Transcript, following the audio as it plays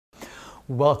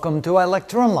Welcome to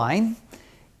ilectureonline.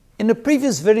 In the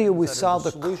previous video we saw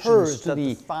the curves to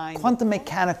the quantum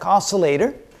mechanic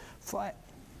oscillator.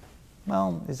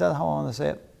 Well, is that how I want to say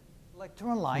it?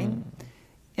 ilectureonline.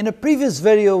 In the previous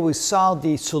video we saw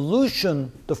the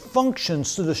solution, the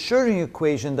functions to the Schrodinger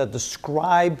equation that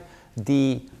describe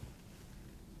the...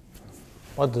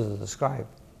 What does it describe?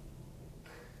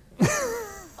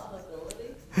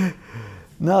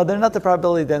 No, they're not the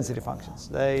probability density functions.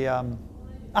 They,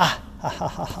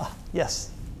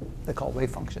 yes, they're called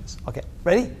wave functions. Okay,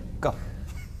 ready? Go.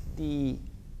 The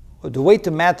way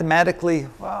to mathematically,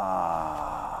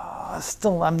 I'm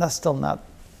not,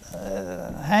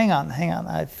 hang on,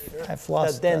 I've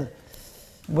lost. Then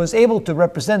was able to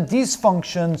represent these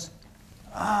functions.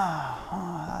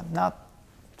 I'm not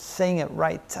saying it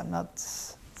right.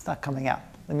 It's not coming out.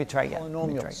 Let me try again.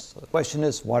 Polynomials. So the question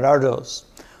is, what are those?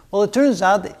 Well, it turns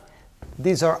out that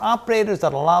these are operators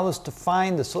that allow us to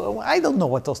find the solution. I don't know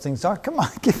what those things are. Come on,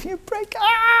 give me a break.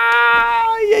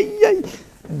 Yay.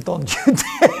 And don't you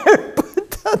dare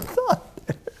put that on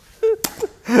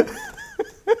there.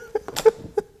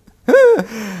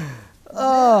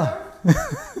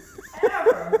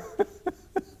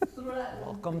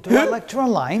 Welcome to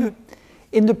ilectureonline.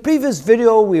 In the previous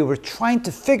video, we were trying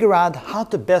to figure out how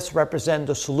to best represent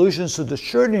the solutions to the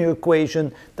Schrodinger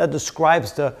equation that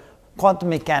describes the quantum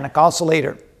mechanic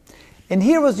oscillator. And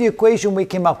here was the equation we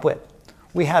came up with.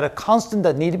 We had a constant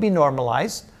that needed to be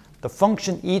normalized, the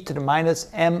function e to the minus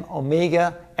m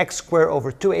omega x squared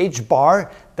over 2h bar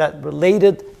that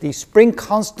related the spring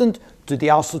constant to the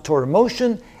oscillatory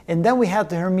motion, and then we had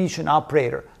the Hermitian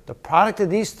operator. The product of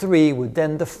these three would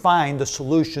then define the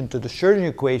solution to the Schrodinger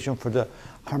equation for the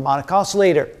harmonic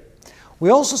oscillator.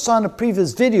 We also saw in the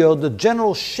previous video the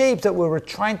general shape that we were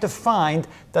trying to find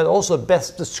that also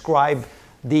best describe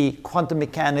the quantum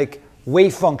mechanic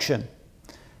wave function.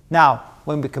 Now,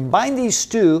 when we combine these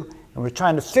two and we're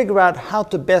trying to figure out how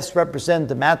to best represent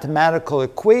the mathematical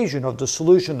equation of the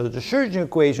solution of the Schrodinger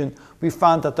equation, we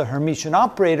found that the Hermitian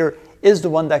operator is the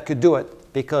one that could do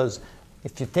it, because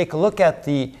if you take a look at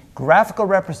the graphical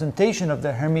representation of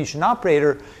the Hermitian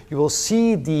operator, you will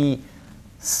see the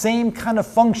same kind of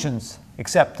functions,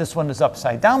 except this one is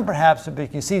upside down perhaps, but you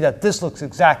can see that this looks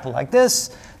exactly like this.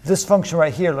 This function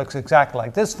right here looks exactly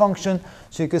like this function.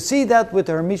 So you can see that with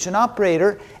the Hermitian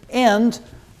operator and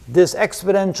this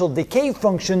exponential decay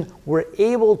function, we're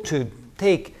able to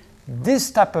take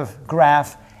this type of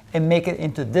graph and make it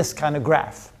into this kind of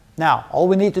graph. Now, all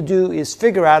we need to do is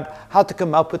figure out how to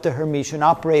come up with the Hermitian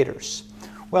operators.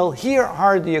 Well, here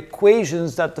are the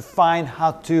equations that define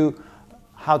how to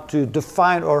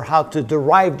define or how to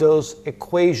derive those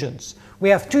equations. We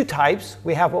have two types.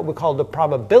 We have what we call the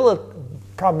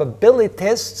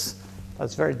probabilitists,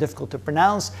 that's very difficult to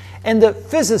pronounce, and the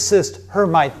physicist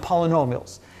Hermite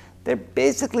polynomials. They're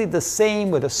basically the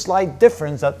same with a slight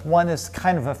difference that one is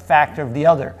kind of a factor of the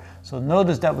other. So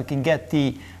notice that we can get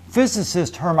the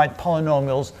physicist Hermite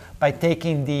polynomials by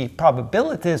taking the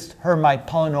probabilitist Hermite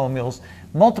polynomials,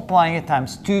 multiplying it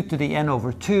times 2 to the n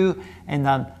over 2, and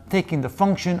then taking the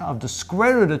function of the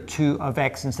square root of 2 of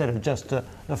x instead of just the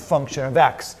function of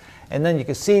x. And then you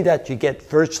can see that you get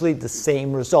virtually the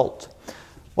same result.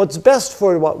 What's best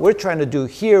for what we're trying to do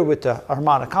here with the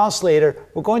harmonic oscillator,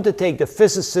 we're going to take the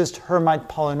physicist Hermite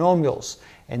polynomials.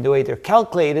 And the way they're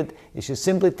calculated is you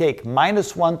simply take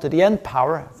minus 1 to the n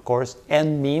power, of course,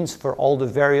 n means for all the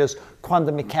various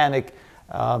quantum mechanic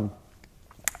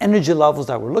energy levels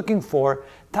that we're looking for,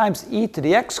 times e to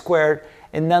the x squared,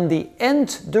 and then the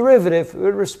nth derivative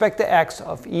with respect to x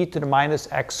of e to the minus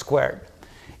x squared.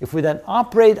 If we then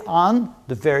operate on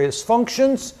the various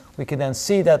functions, we can then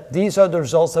see that these are the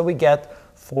results that we get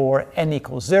for n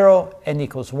equals 0, n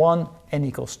equals 1, n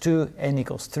equals 2, n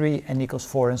equals 3, n equals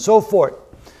 4, and so forth.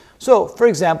 So, for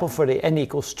example, for the n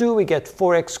equals 2, we get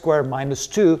 4x squared minus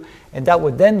 2, and that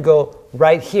would then go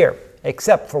right here,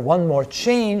 except for one more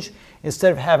change.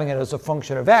 Instead of having it as a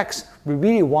function of x, we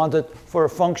really want it for a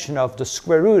function of the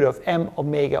square root of m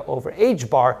omega over h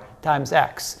bar times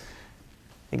x.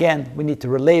 Again, we need to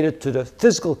relate it to the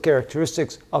physical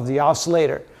characteristics of the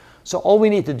oscillator. So all we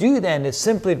need to do then is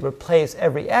simply replace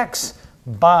every x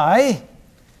by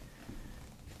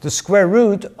the square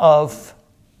root of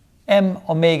m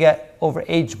omega over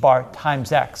h bar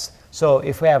times x. So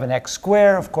if we have an x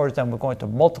squared, of course, then we're going to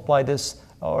multiply this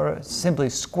or simply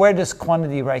square this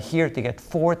quantity right here to get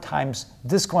 4 times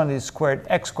this quantity squared,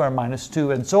 x squared minus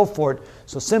 2, and so forth.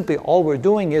 So simply all we're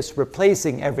doing is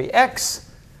replacing every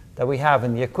x that we have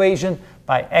in the equation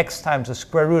by x times the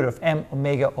square root of m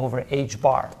omega over h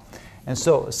bar. And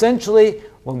so essentially,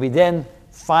 when we then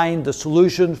find the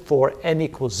solution for n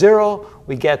equals 0.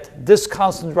 We get this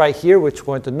constant right here, which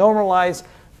we're going to normalize,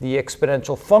 the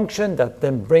exponential function that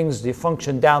then brings the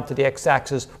function down to the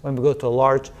x-axis when we go to a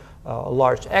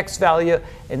large x value,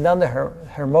 and then the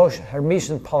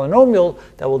Hermitian polynomial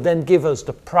that will then give us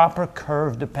the proper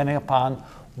curve depending upon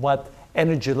what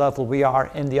energy level we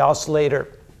are in the oscillator,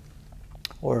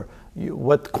 or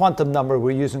what quantum number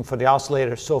we're using for the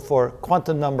oscillator. So for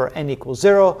quantum number n equals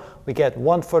 0, we get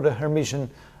 1 for the Hermitian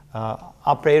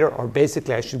operator, or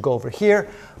basically I should go over here.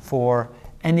 For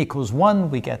n equals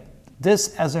 1, we get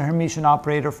this as a Hermitian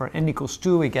operator. For n equals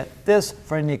 2, we get this.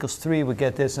 For n equals 3, we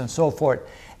get this, and so forth.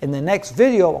 In the next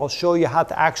video, I'll show you how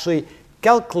to actually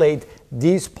calculate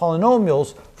these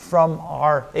polynomials from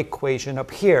our equation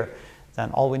up here. Then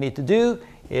all we need to do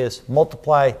is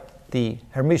multiply the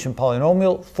Hermitian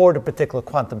polynomial for the particular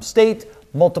quantum state,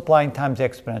 multiplying times the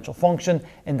exponential function,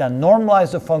 and then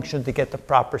normalize the function to get the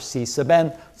proper c sub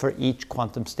n for each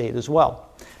quantum state as well.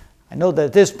 I know that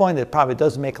at this point it probably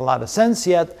doesn't make a lot of sense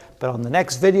yet, but on the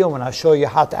next video when I show you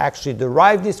how to actually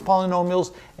derive these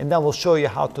polynomials, and then we'll show you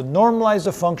how to normalize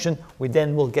the function, we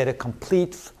then will get a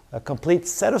complete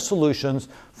set of solutions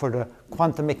for the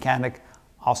quantum mechanic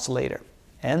oscillator.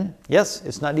 And yes,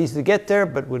 it's not easy to get there,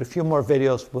 but with a few more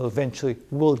videos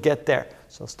we'll get there.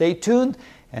 So stay tuned,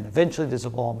 and eventually this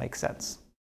will all make sense.